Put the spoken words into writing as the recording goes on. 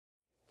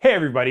Hey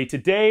everybody,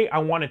 today I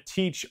want to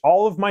teach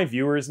all of my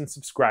viewers and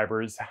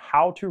subscribers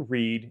how to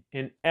read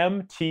an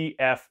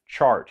MTF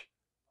chart,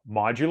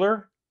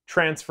 modular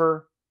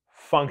transfer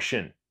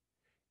function.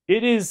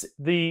 It is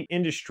the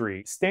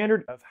industry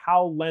standard of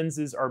how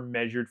lenses are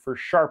measured for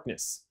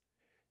sharpness.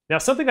 Now,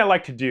 something I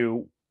like to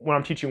do when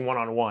I'm teaching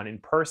one-on-one in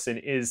person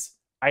is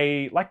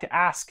I like to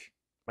ask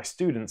my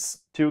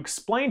students to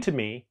explain to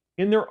me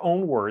in their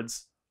own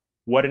words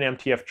what an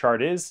MTF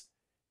chart is.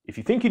 If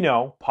you think you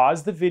know,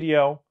 pause the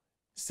video,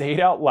 say it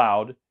out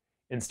loud,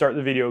 and start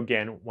the video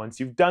again once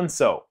you've done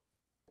so.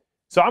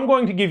 So I'm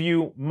going to give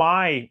you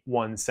my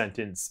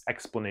one-sentence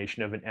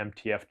explanation of an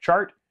MTF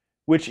chart,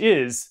 which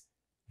is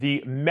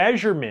the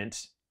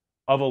measurement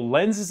of a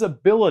lens's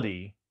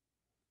ability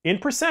in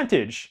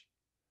percentage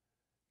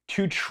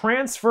to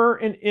transfer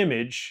an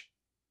image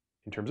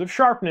in terms of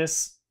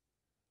sharpness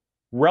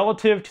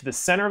relative to the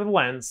center of the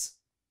lens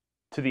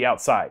to the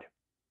outside.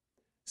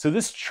 So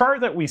this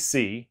chart that we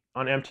see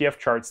on MTF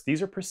charts,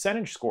 these are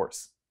percentage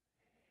scores.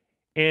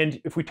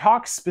 And if we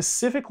talk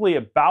specifically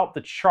about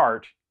the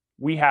chart,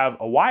 we have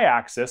a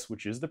y-axis,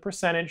 which is the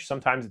percentage.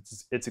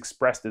 Sometimes it's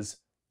expressed as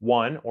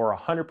 1 or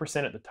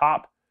 100% at the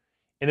top.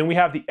 And then we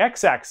have the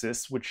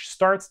x-axis, which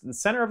starts at the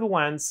center of the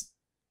lens,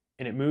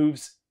 and it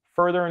moves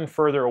further and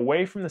further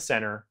away from the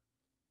center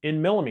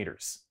in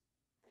millimeters.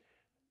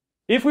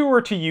 If we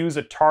were to use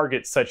a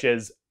target such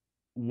as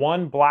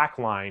one black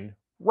line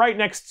right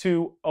next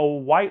to a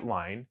white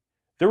line,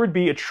 there would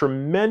be a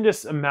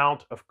tremendous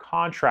amount of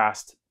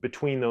contrast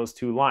between those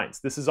two lines.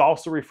 This is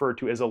also referred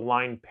to as a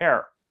line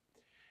pair.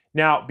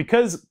 Now,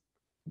 because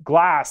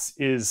glass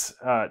is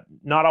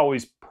not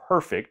always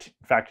perfect,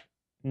 in fact,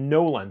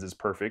 no lens is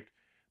perfect,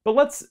 but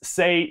let's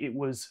say it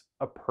was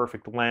a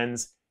perfect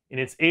lens and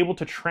it's able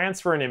to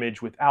transfer an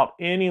image without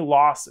any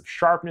loss of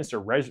sharpness or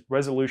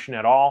resolution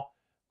at all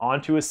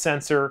onto a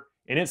sensor,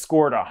 and it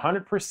scored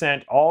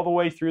 100% all the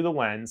way through the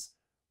lens,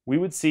 we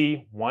would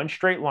see one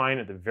straight line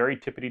at the very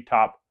tippity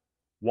top,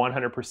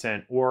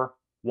 100% or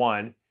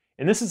 1.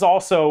 And this is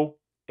also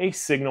a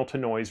signal to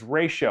noise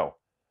ratio.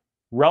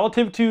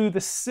 Relative to the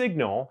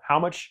signal, how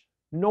much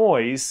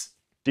noise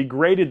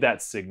degraded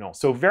that signal.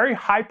 So very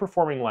high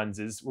performing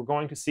lenses, we're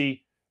going to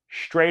see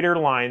straighter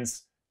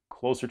lines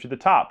closer to the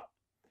top.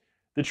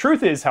 The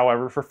truth is,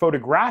 however, for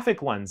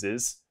photographic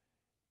lenses,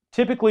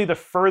 typically the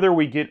further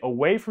we get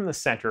away from the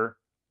center,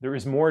 there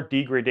is more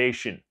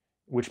degradation,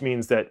 which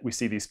means that we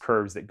see these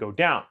curves that go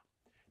down.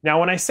 Now,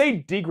 when I say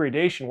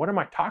degradation, what am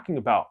I talking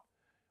about?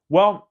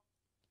 Well,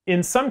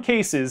 in some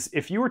cases,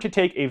 if you were to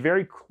take a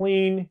very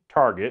clean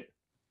target,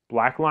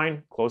 black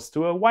line close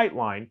to a white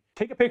line,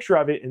 take a picture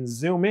of it and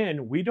zoom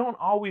in, we don't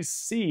always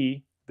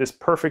see this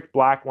perfect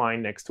black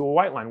line next to a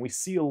white line. We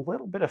see a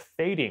little bit of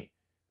fading,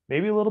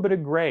 maybe a little bit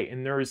of gray,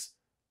 and there's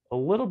a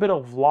little bit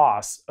of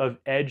loss of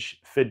edge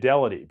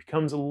fidelity. It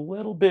becomes a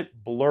little bit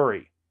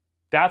blurry.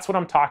 That's what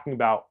I'm talking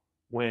about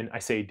when I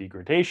say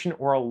degradation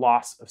or a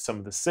loss of some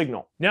of the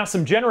signal. Now,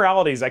 some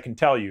generalities I can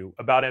tell you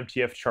about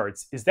MTF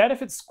charts is that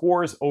if it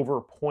scores over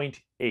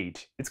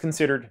 0.8, it's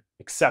considered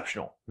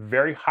exceptional,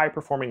 very high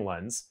performing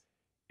lens.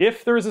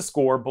 If there is a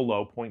score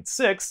below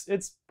 0.6,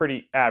 it's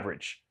pretty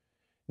average.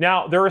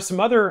 Now, there are some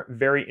other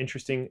very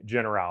interesting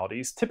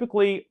generalities.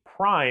 Typically,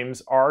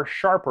 primes are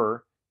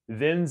sharper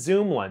than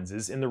zoom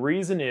lenses, and the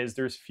reason is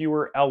there's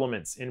fewer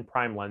elements in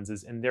prime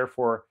lenses, and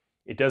therefore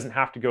it doesn't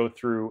have to go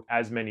through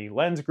as many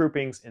lens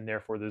groupings, and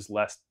therefore there's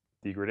less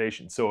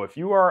degradation. So if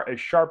you are a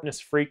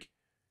sharpness freak,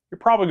 you're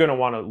probably going to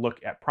want to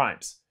look at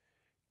primes.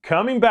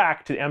 Coming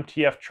back to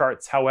MTF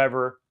charts,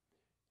 however,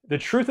 the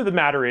truth of the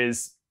matter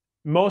is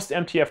most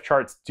MTF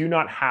charts do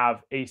not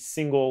have a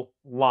single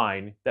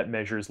line that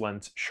measures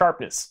lens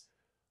sharpness.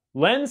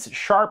 Lens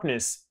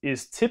sharpness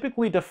is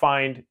typically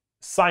defined,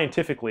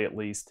 scientifically at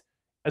least,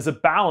 as a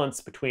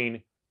balance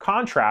between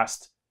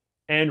contrast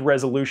and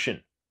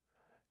resolution.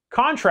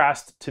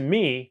 Contrast, to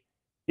me,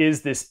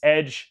 is this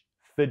edge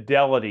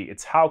fidelity.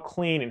 It's how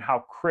clean and how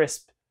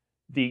crisp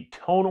the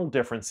tonal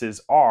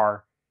differences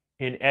are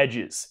in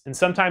edges. And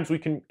sometimes we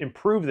can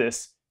improve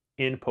this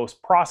in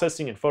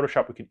post-processing. In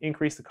Photoshop, we can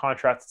increase the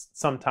contrast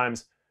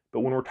sometimes. But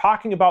when we're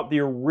talking about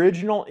the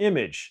original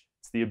image,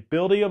 it's the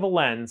ability of a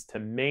lens to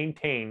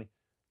maintain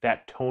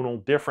that tonal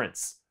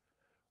difference.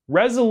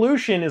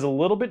 Resolution is a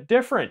little bit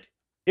different.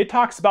 It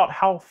talks about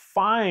how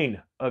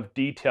fine of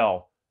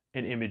detail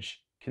an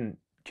image can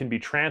be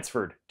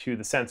transferred to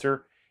the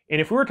sensor.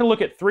 And if we were to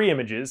look at three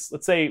images,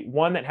 let's say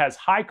one that has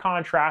high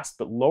contrast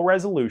but low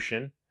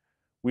resolution,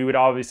 we would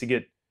obviously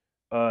get,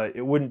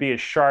 it wouldn't be as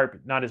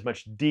sharp, not as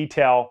much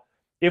detail.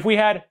 If we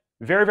had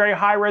very, very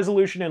high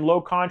resolution and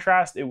low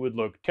contrast, it would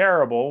look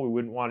terrible. We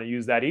wouldn't want to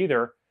use that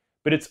either.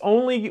 But it's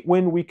only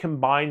when we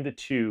combine the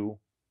two,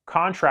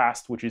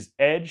 contrast, which is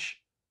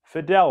edge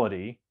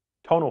fidelity,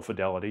 tonal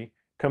fidelity,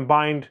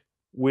 combined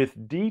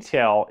with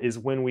detail is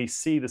when we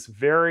see this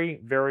very,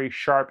 very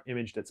sharp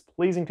image that's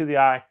pleasing to the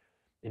eye,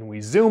 and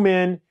we zoom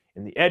in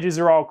and the edges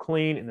are all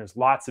clean and there's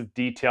lots of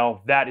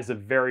detail. That is a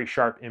very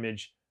sharp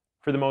image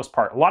for the most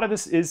part. A lot of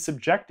this is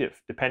subjective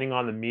depending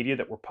on the media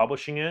that we're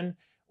publishing in,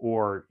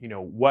 or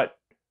what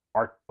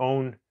our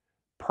own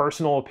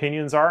personal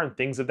opinions are and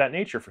things of that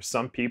nature. For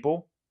some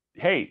people,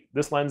 hey,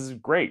 this lens is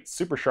great,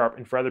 super sharp,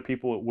 and for other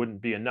people, it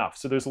wouldn't be enough.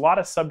 So there's a lot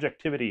of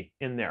subjectivity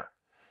in there.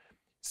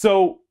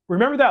 So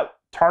remember that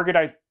target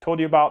I told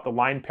you about, the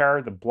line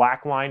pair, the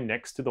black line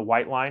next to the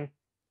white line?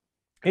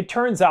 It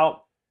turns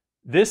out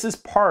this is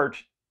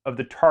part of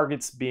the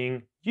targets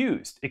being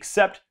used,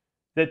 except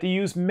that they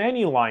use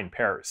many line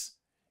pairs.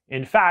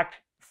 In fact,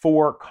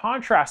 for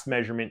contrast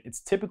measurement, it's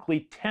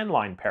typically 10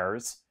 line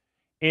pairs.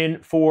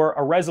 And for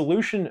a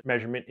resolution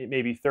measurement, it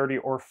may be 30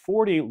 or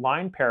 40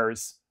 line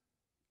pairs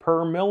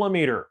per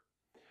millimeter.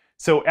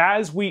 So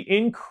as we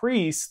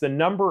increase the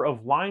number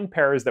of line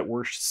pairs that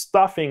we're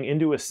stuffing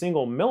into a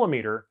single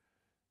millimeter,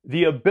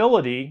 the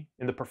ability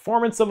and the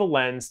performance of a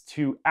lens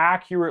to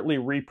accurately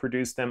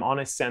reproduce them on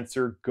a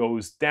sensor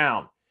goes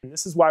down. And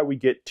this is why we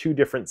get two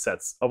different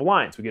sets of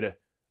lines. We get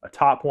a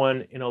top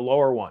one and a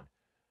lower one.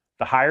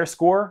 The higher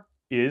score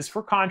is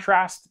for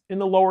contrast and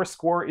the lower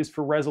score is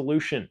for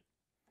resolution.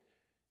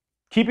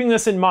 Keeping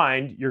this in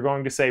mind, you're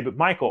going to say, but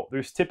Michael,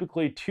 there's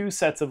typically two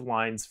sets of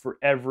lines for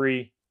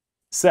every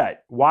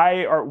set.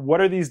 What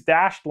are these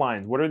dashed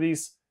lines? What are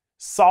these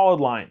solid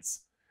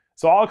lines?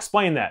 So I'll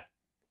explain that.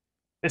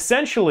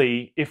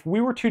 Essentially, if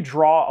we were to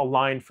draw a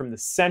line from the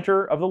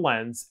center of the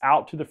lens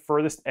out to the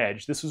furthest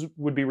edge,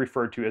 would be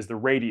referred to as the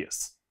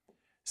radius.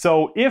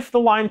 So if the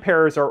line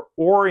pairs are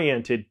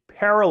oriented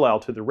parallel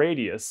to the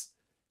radius,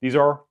 these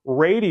are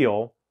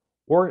radial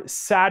or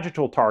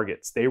sagittal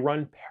targets. They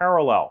run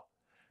parallel.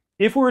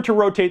 If we were to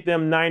rotate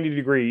them 90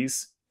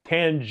 degrees,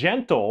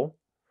 tangential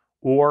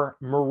or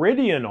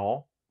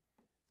meridional,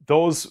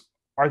 those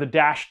are the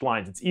dashed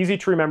lines. It's easy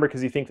to remember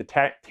because you think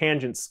the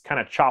tangents kind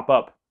of chop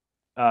up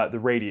the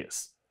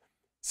radius.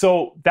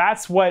 So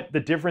that's what the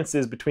difference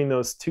is between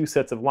those two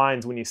sets of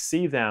lines when you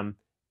see them,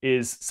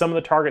 is some of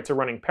the targets are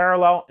running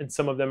parallel and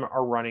some of them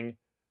are running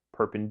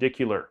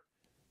perpendicular.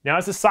 Now,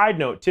 as a side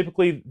note,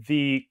 typically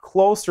the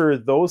closer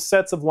those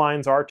sets of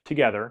lines are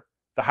together,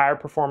 the higher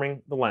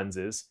performing the lens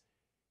is.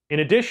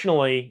 And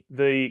additionally,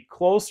 the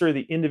closer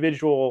the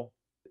individual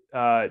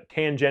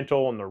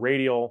tangential and the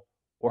radial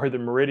or the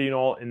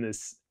meridional and the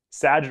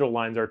sagittal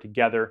lines are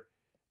together,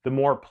 the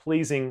more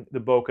pleasing the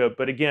bokeh.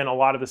 But again, a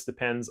lot of this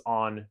depends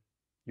on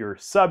your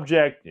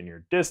subject and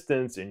your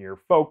distance and your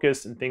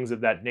focus and things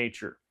of that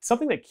nature.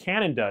 Something that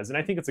Canon does, and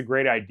I think it's a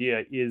great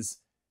idea, is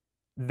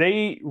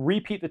they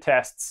repeat the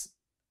tests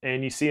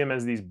and you see them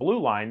as these blue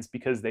lines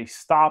because they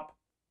stop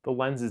the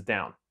lenses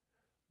down.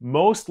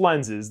 Most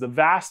lenses, the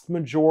vast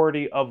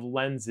majority of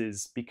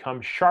lenses, become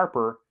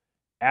sharper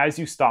as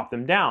you stop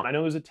them down. I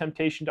know there's a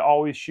temptation to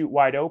always shoot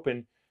wide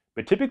open,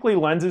 but typically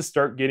lenses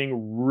start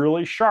getting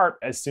really sharp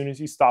as soon as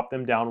you stop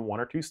them down one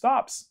or two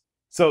stops.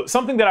 So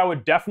something that I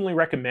would definitely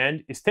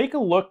recommend is take a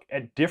look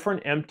at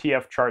different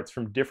MTF charts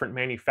from different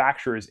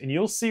manufacturers, and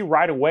you'll see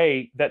right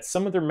away that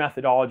some of their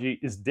methodology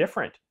is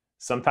different.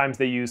 Sometimes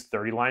they use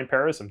 30 line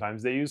pairs,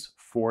 sometimes they use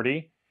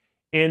 40.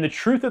 And the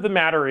truth of the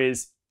matter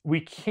is, we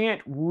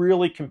can't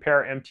really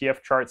compare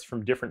MTF charts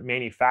from different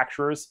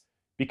manufacturers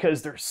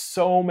because there's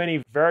so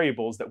many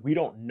variables that we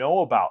don't know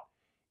about.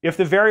 If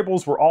the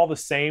variables were all the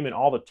same in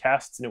all the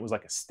tests and it was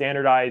like a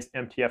standardized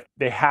MTF,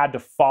 they had to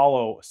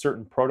follow a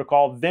certain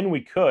protocol, then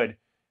we could.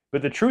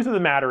 But the truth of the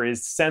matter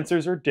is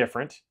sensors are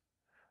different.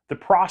 The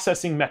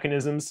processing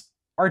mechanisms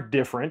are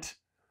different.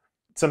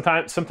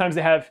 Sometimes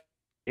they have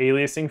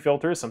aliasing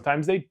filters,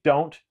 sometimes they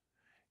don't.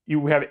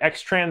 You have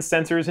X-trans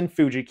sensors in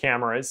Fuji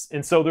cameras,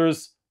 and so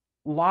there's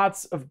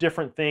lots of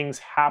different things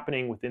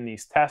happening within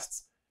these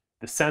tests.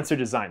 The sensor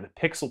design, the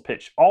pixel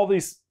pitch, all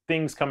these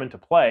things come into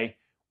play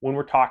when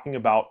we're talking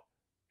about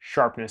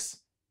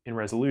sharpness and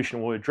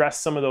resolution. We'll address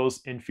some of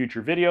those in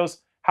future videos.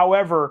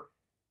 However,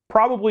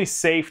 probably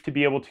safe to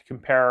be able to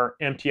compare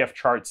MTF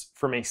charts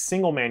from a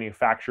single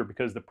manufacturer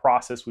because the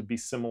process would be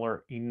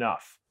similar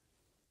enough.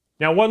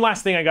 Now, one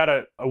last thing I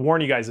gotta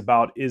warn you guys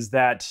about is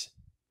that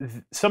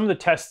some of the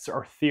tests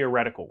are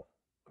theoretical.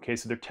 Okay,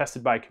 so they're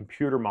tested by a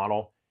computer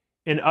model.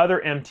 And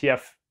other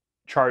MTF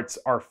charts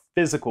are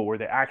physical, where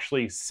they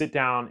actually sit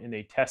down and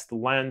they test the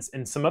lens.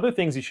 And some other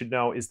things you should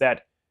know is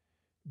that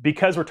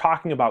because we're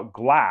talking about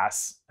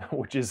glass,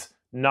 which is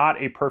not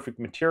a perfect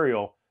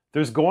material,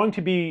 there's going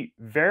to be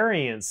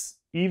variance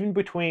even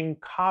between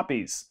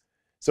copies.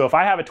 So if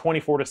I have a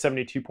 24 to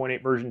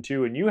 72.8 version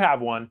 2 and you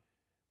have one,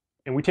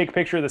 and we take a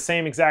picture of the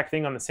same exact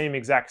thing on the same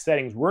exact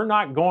settings, we're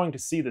not going to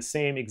see the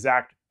same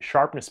exact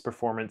sharpness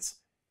performance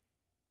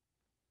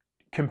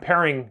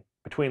comparing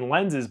between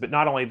lenses, but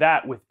not only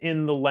that,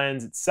 within the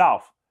lens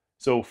itself.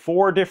 So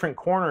 4 different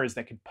corners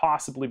that could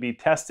possibly be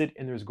tested,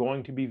 and there's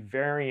going to be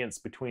variance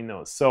between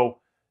those. So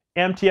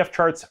MTF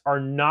charts are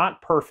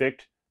not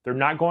perfect. They're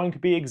not going to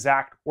be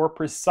exact or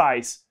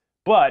precise,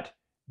 but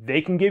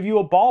they can give you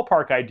a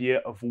ballpark idea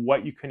of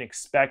what you can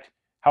expect.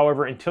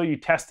 However, until you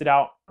test it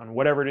out on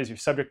whatever it is your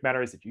subject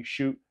matter is that you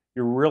shoot,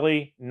 you're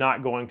really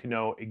not going to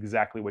know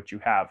exactly what you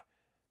have.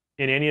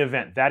 In any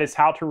event, that is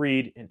how to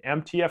read an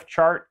MTF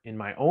chart in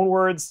my own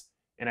words,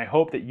 and I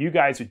hope that you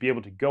guys would be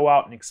able to go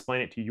out and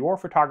explain it to your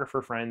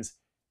photographer friends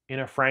in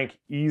a frank,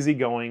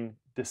 easygoing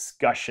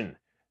discussion.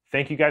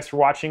 Thank you guys for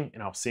watching,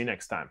 and I'll see you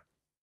next time.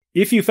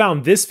 If you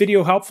found this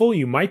video helpful,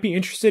 you might be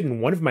interested in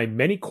one of my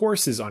many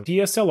courses on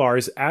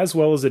DSLRs as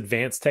well as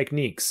advanced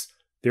techniques.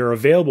 They're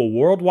available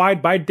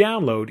worldwide by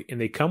download, and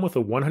they come with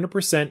a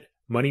 100%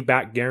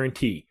 money-back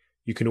guarantee.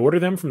 You can order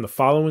them from the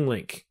following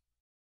link.